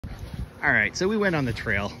All right, so we went on the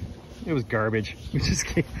trail. It was garbage. We just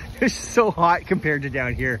came, it was so hot compared to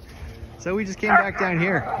down here. So we just came back down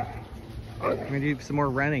here. We're gonna do some more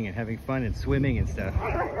running and having fun and swimming and stuff.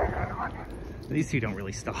 These two don't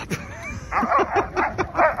really stop.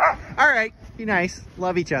 All right, be nice.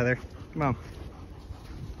 Love each other. Come on.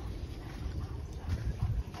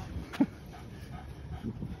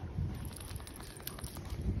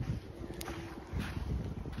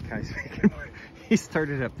 Guys, he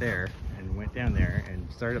started up there and went down there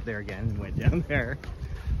and started up there again and went down there.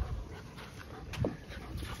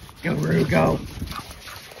 Go, Roux, go.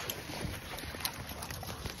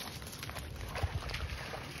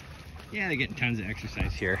 Yeah, they're getting tons of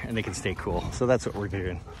exercise here and they can stay cool. So that's what we're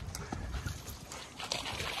doing.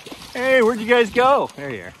 Hey, where'd you guys go? There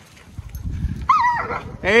you are.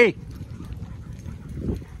 Hey.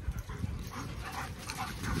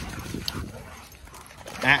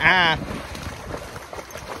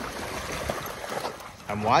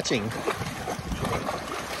 I'm watching.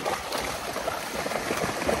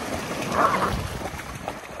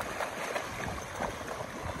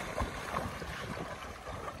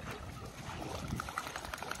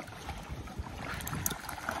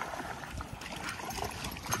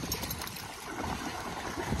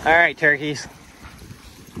 All right, turkeys.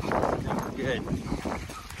 Good.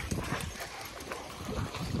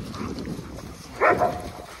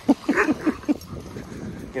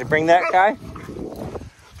 Gonna bring that guy?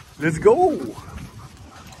 Let's go.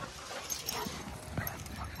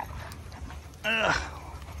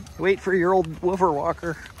 Wait for your old woofer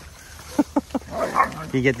walker.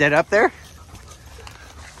 You get that up there?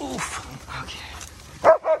 Oof.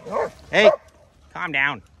 Okay. Hey, calm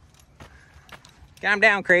down. Calm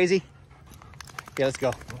down, crazy. Okay, let's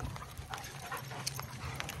go.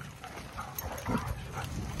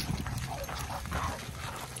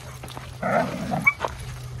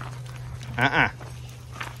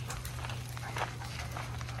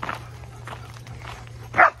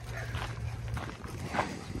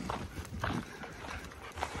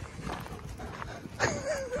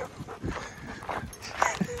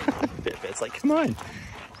 FitBit's like, come on.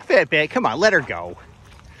 FitBit, come on, let her go.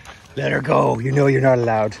 Let her go. You know you're not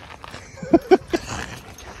allowed.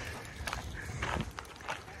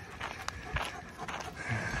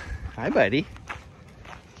 Hi, buddy.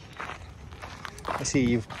 I see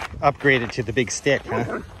you've upgraded to the big stick,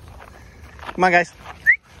 huh? Come on, guys.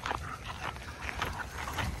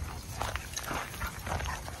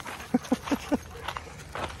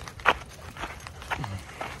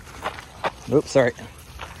 Oops, sorry.